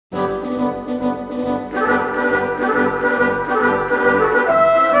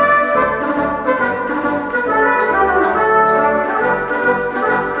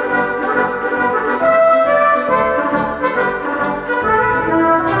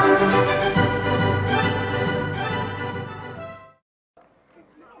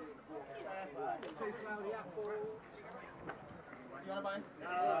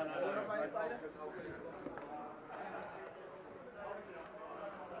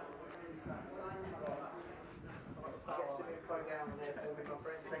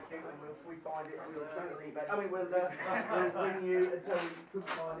and we find it, we'll send an email. I mean, we'll ring you until we couldn't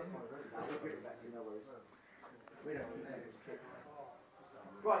find it. We'll give it back to you, no worries. We don't need this kit.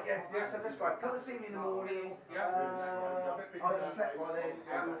 Right, yeah, so that's great. Come and see me in the morning. I'll just set by then,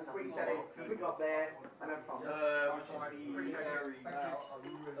 and we'll reset it, pick it up there, and have fun. Appreciate it. See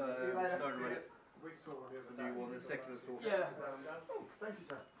you later. Do you want the secular sort? Yeah. Oh, thank you,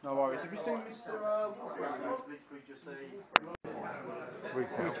 sir. No worries. Have you seen Mr. Literally just a...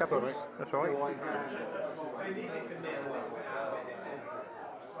 Sorry, that's all right.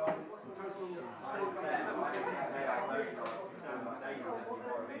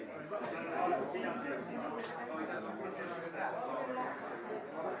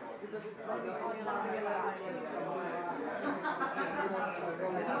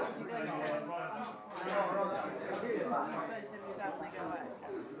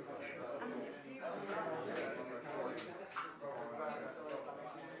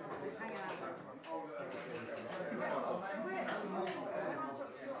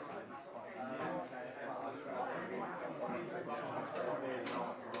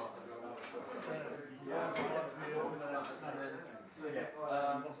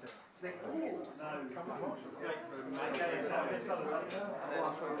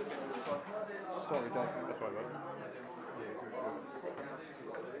 Sorry, Dave. That's right, bud.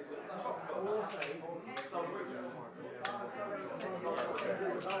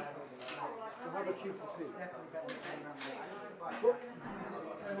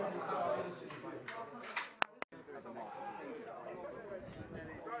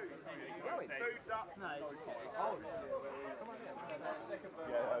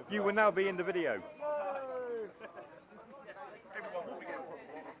 You will now be in the video. Everyone will be getting possible.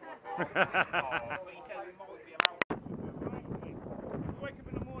 Wake up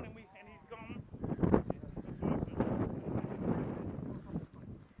in the morning and he's gone.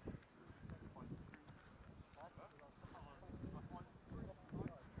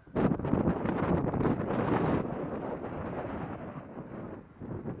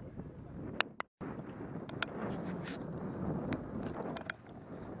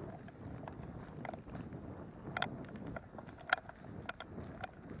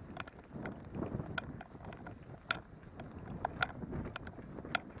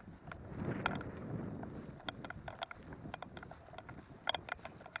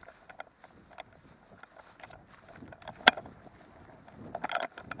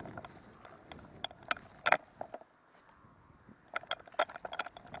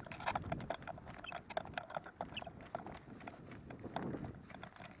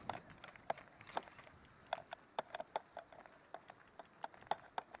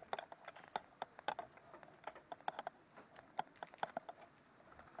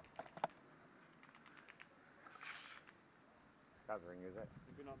 Gathering, is it?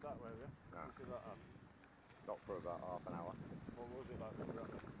 You've been up that way, have you? No. Look at that up. Not for about half an hour. What was it like?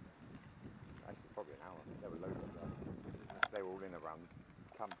 Actually, probably an hour. There were loads of them. They were all in around,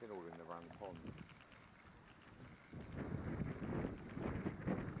 camping all in around the pond.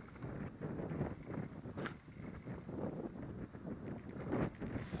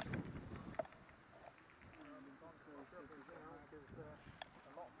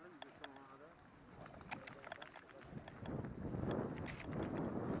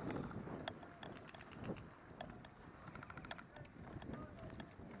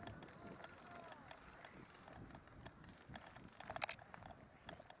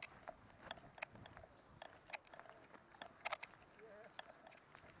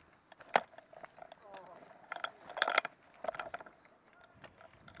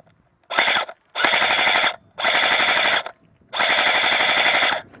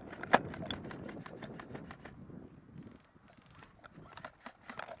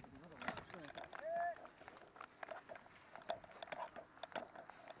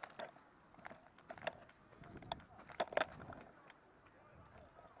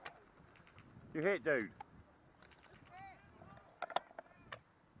 You hit, dude.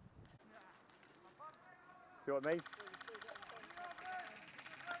 See what I mean?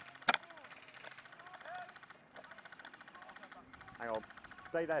 Hang on.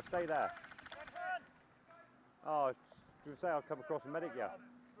 Stay there, stay there. Oh, I was going to say I'll come across and medic you.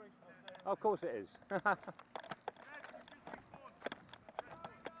 Oh, of course it is.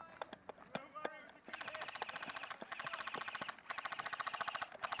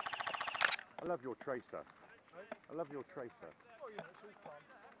 I love your tracer. I love your tracer. Oh yeah, it's all fun.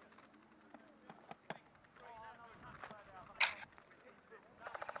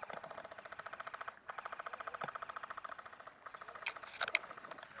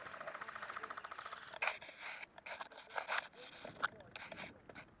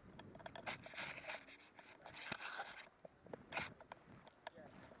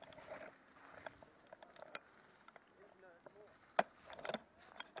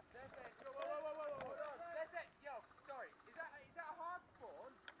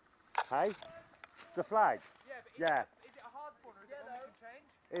 Hey? The flag? Yeah, but Yeah. Is it a hard spawn or is it one you can change?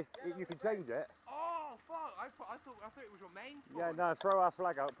 You can change it. Oh fuck! I thought it was your main spawn. Yeah, no, throw our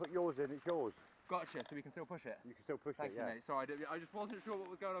flag out, put yours in, it's yours. Gotcha. So we can still push it. You can still push Thank it, you, yeah. mate. Sorry, I just wasn't sure what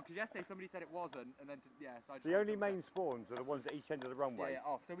was going on because yesterday somebody said it wasn't, and then yeah. So I just The only main spawns are the ones at each end of the runway. Yeah,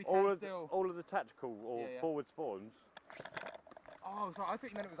 yeah. Oh, so we can still. All of the tactical or forward spawns. Oh, sorry. I thought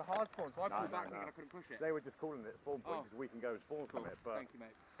you meant it was a hard spawn, so I pulled back thinking I couldn't push it. They were just calling it spawn point because we can go and spawn from it. But thank you,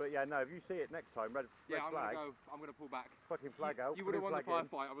 mate. But yeah, no, if you see it next time, red flag. I'm gonna pull back. Fucking flag out. You would have won the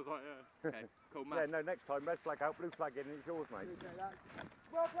firefight. I was like, yeah. Okay, cool, man. Yeah, no, next time, red flag out, blue flag in, and it's yours, mate.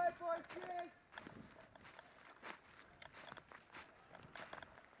 Well played, boys. Cheers.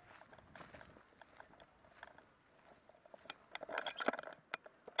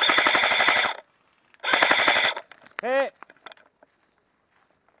 Hit!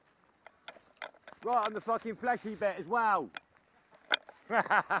 Right on the fucking fleshy bit as well. So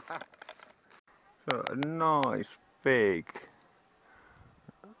a nice big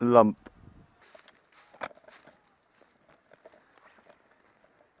lump.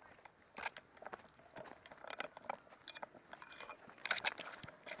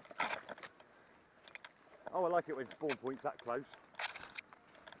 Oh, I like it when spawn point's that close.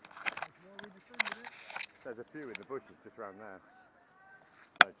 There's a few in the bushes just around there.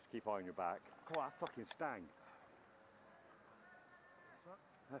 So just keep eye on your back. Oh, that fucking stang.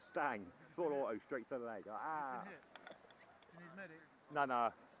 That stang. Full auto straight to the leg. Ah. You need medic?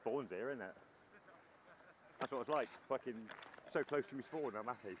 No, spawn's here, isn't it? That's what it's like. Fucking so close to me spawn, I'm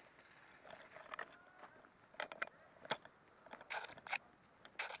happy.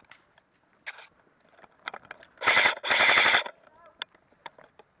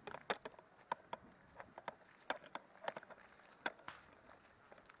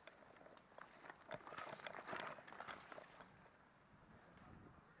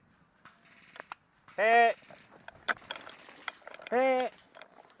 Hit! Hit!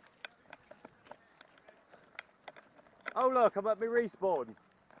 Oh look, I'm at my respawn.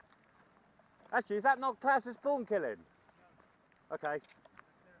 Actually, is that not classed as spawn killing? Okay.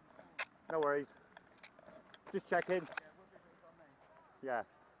 No worries. Just checking. Yeah.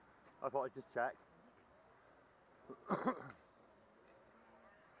 I thought I'd just check.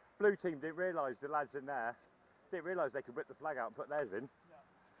 Blue team didn't realise the lads in there. Didn't realise they could whip the flag out and put theirs in.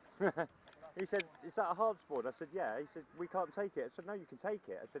 He said, is that a hard spawn? I said, yeah. He said, we can't take it. I said, no, you can take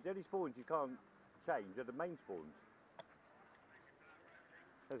it. I said, the only spawns you can't change are the main spawns.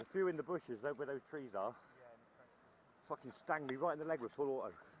 There's a few in the bushes over where those trees are. Fucking stang me right in the leg with full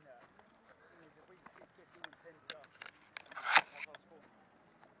auto.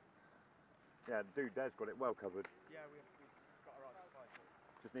 Yeah, the dude there's got it well covered. Yeah, we've got our eyes on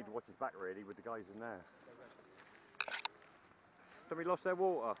it. Just need to watch his back really with the guys in there. Somebody lost their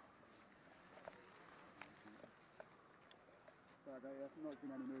water. There's not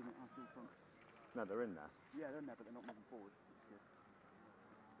been any movement at all from. No, they're in there. Yeah, they're in there, but they're not moving forward. It's good.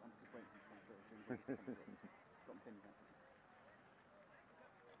 I'm just waiting for them to come through. Got them pinned down.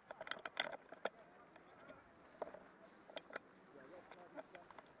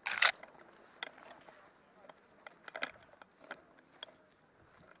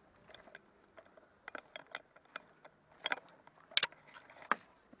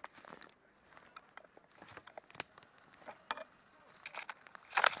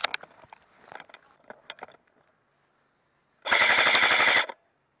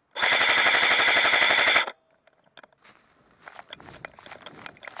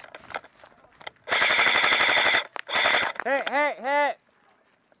 Hit, hit, hit!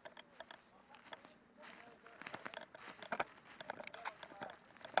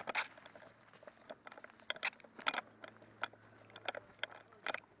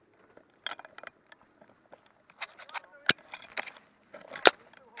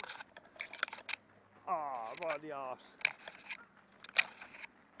 Ah, right on the arse.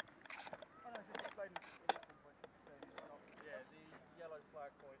 Yeah, the yellow flag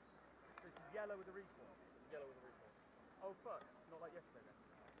points. This is yellow with the respawn. Yellow with the respawn. Oh fuck, not like yesterday then.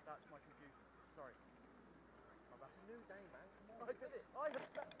 That's my confusion. Sorry. Oh, that's a new day, man. Come on. I did it. I have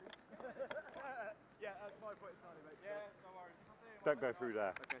stepped it. Yeah, that's my point entirely, mate. Yeah, no worries. Don't go through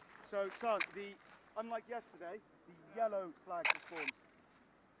there. Okay. So, son, unlike yesterday, the yellow flag spawns.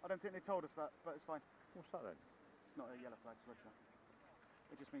 I don't think they told us that, but it's fine. What's that then? It's not a yellow flag, it's a red flag.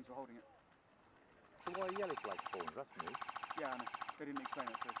 It just means we're holding it. So why are yellow flag spawns? That's new. Yeah, I know. They didn't explain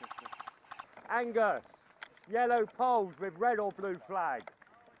it to us yesterday. Angus! Yellow poles with red or blue flag.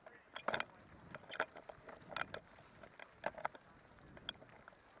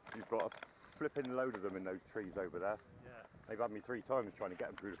 You've got a flipping load of them in those trees over there. Yeah. They've had me 3 times trying to get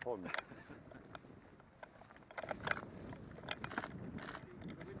them through the pond.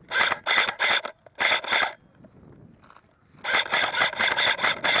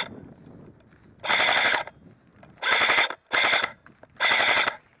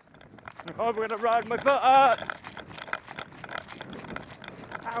 I'm going to ride my foot up!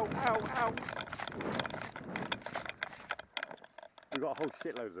 Ow, ow, ow! We've got a whole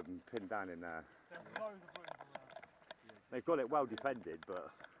shitload of them pinned down in there. There's loads of buttons around. They've got it well defended, but...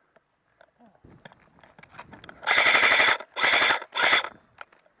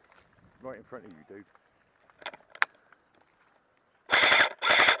 Right in front of you, dude.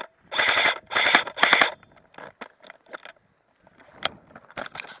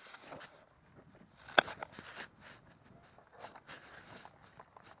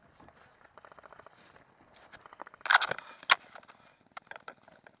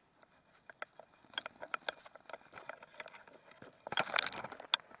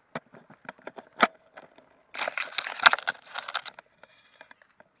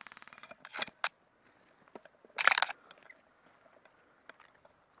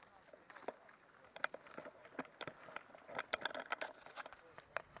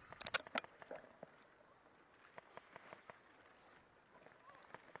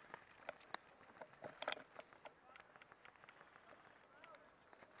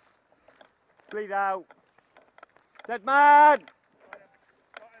 Bleed out! Dead man!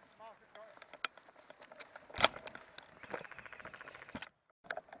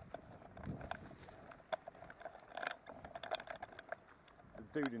 The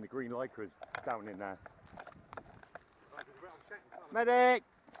dude in the green lycra is down in there. Medic!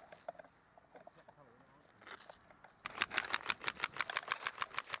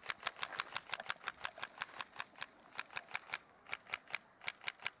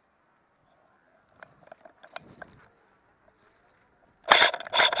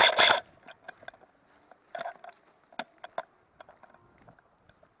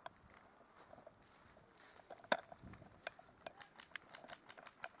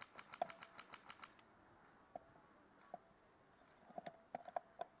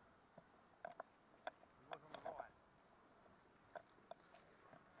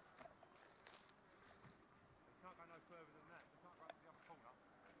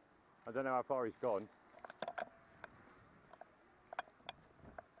 I don't know how far he's gone.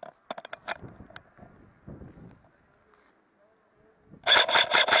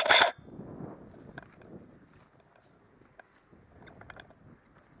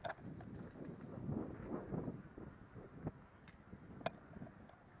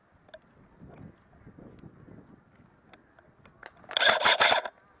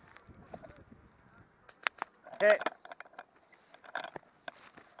 Hit!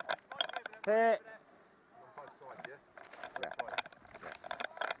 Hit!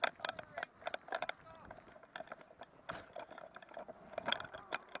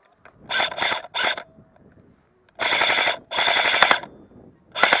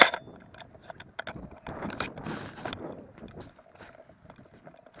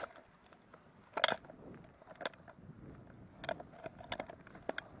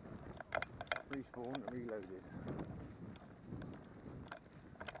 Respawn, reloaded.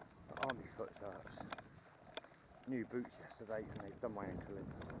 Army foot hurts. New boots yesterday and they've done my ankle in.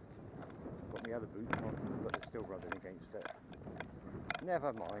 Got my other boots on, but they're still rubbing against it.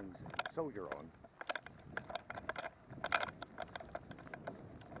 Never mind, soldier on.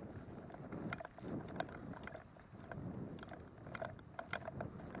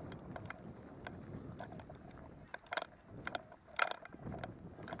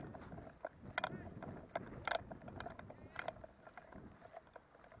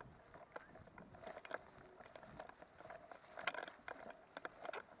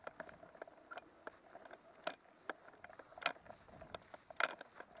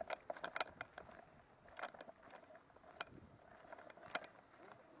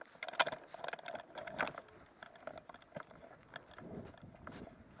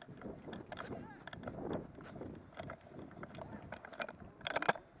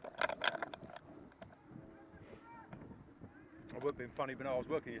 I would have been funny, but no, I was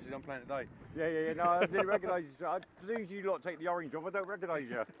working yesterday, I'm playing today. Yeah, no, I didn't recognise you. As soon as you lot take the orange off, I don't recognise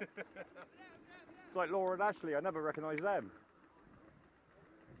you. It's like Laura and Ashley, I never recognise them.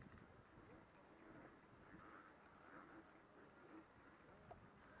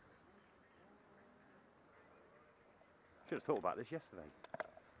 Should have thought about this yesterday.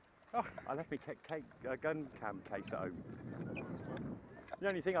 Oh, I left my gun cam case at home. The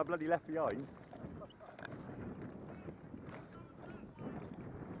only thing I bloody left behind.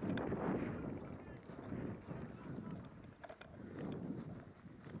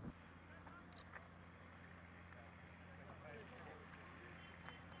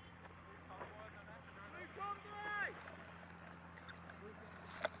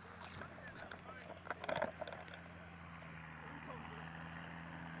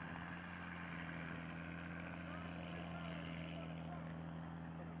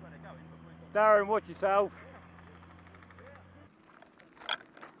 Darren, watch yourself.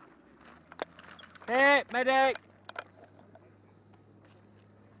 Hey, medic!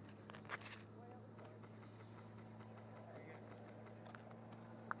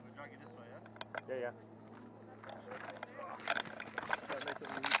 We'll drag you this way, yeah? Yeah, yeah.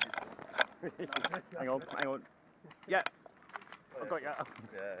 Hang on, hang on. Yeah. I've got you. Yeah,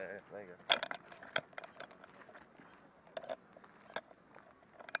 there you go.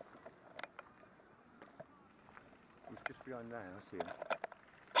 He's just behind there, I see him.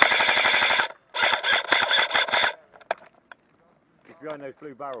 He's behind those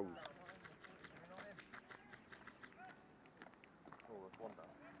blue barrels. Oh, there's one down.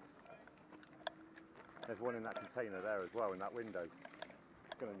 There's one in that container there as well, in that window.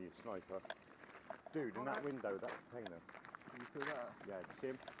 Gonna need a sniper. Dude, in that window, that container. Can you see that? Yeah, do you see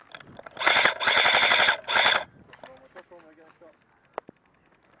him?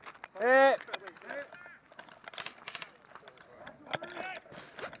 Hey!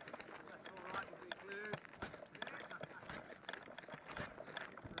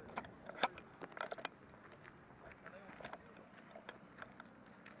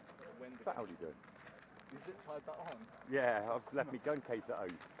 What the hell are you doing? You zip tied that on? Yeah, I've left my gun case at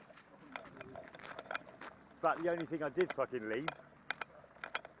home. But the only thing I did fucking leave.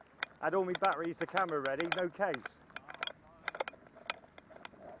 Had all my batteries, the camera ready, no case.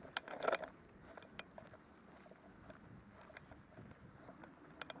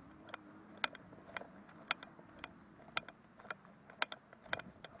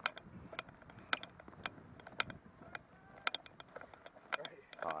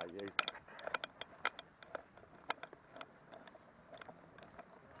 Hi, you.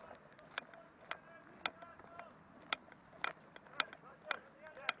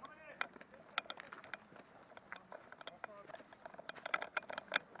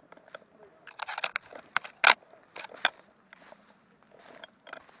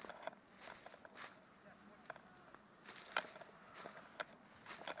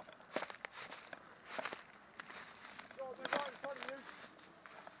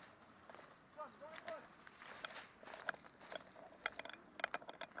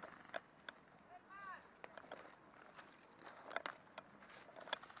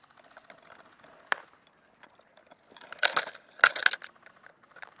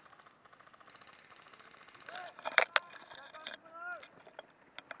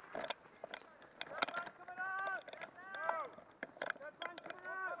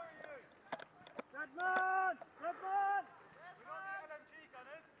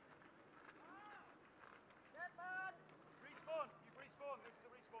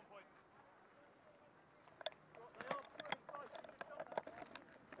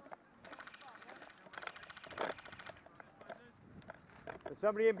 There's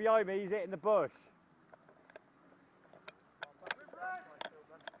somebody in behind me, he's hitting the bush.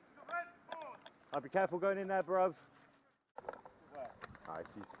 I'll be careful going in there, bruv. I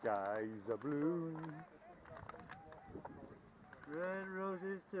see skies are blue, red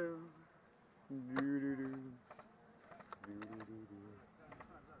roses too. Do do do. Do do do do.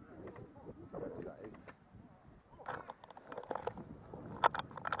 That is.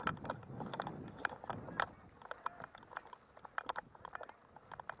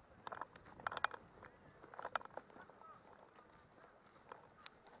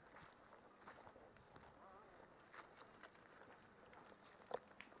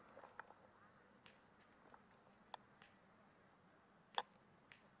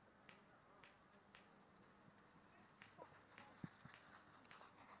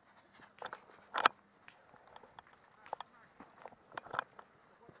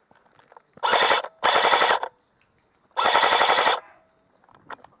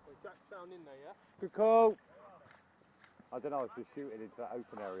 Down in there, yeah? Good call. I don't know, I was just shooting into that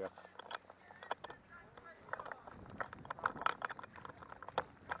open area.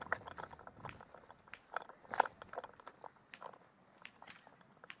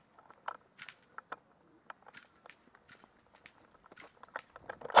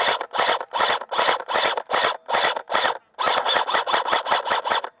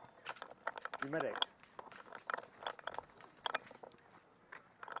 You medic.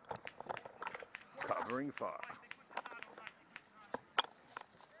 Covering fire.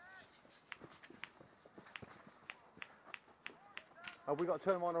 Have we got to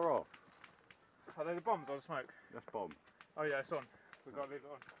turn them on or off? Are they the bombs or the smoke? That's bomb. Oh yeah, it's on. We've got to leave it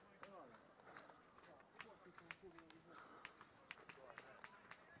on.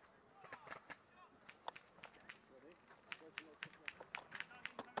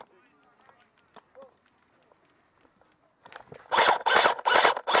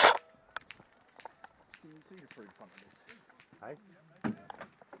 through in front of us. Hey?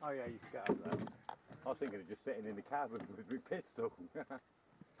 Oh yeah, you should get up there. I was thinking of just sitting in the cabin with my pistol.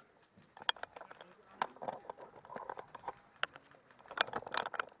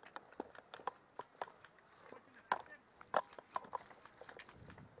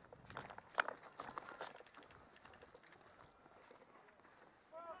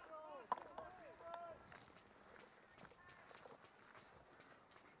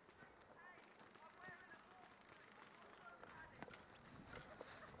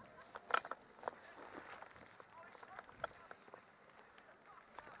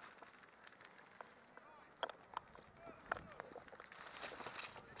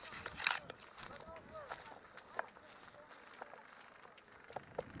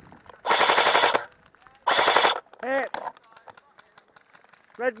 Hit!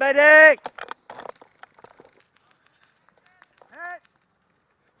 Red medic! Hit!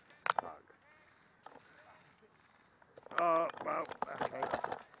 Fuck. Oh, well, okay.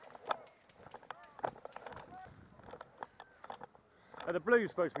 Are the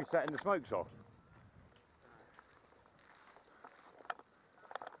blues supposed to be setting the smokes off?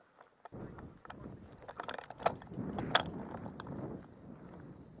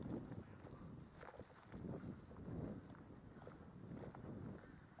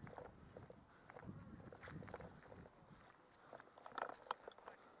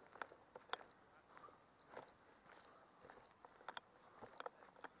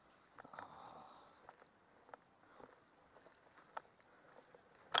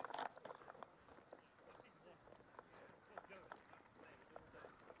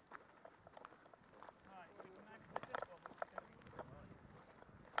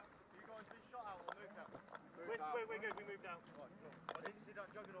 We're good, we moved out. I didn't see that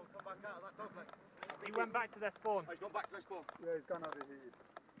juggernaut come back out of that dog leg. He went back to their spawn. He's gone back to their spawn. Yeah, he's gone overheated.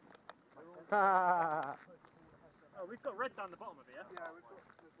 Oh, we've got red down the bottom of it, yeah? Yeah, we've got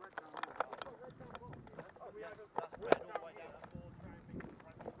red down here. Oh, we have red all the way down.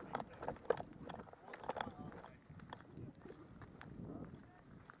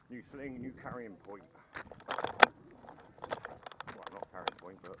 New sling, new carrying point. Well, not carrying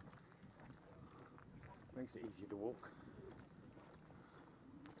point, but makes it easier to walk.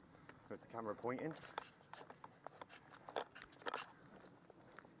 With the camera pointing.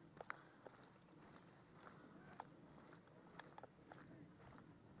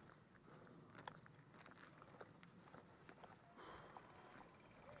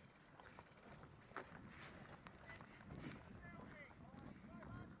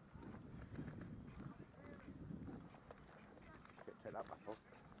 Take that back off.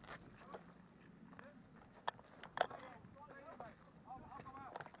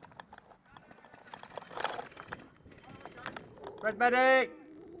 Red medic!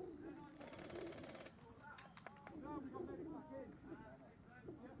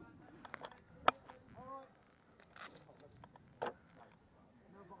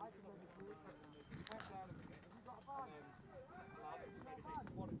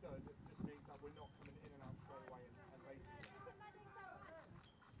 What it does, it just means that we're not coming in and out straight away and basically.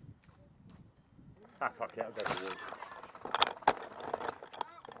 Ah, fuck it, I'll go for a walk.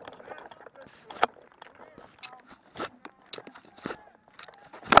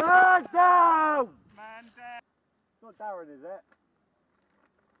 Man down! Man down! It's not Darren, is it?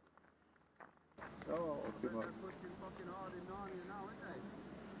 Oh, good one. They're pushing fucking hard in Narnia now, aren't they?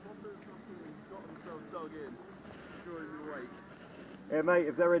 Poppers fucking got themselves dug in during the wake. Yeah, mate,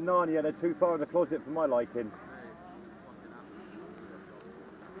 if they're in Narnia, they're too far in the closet for my liking.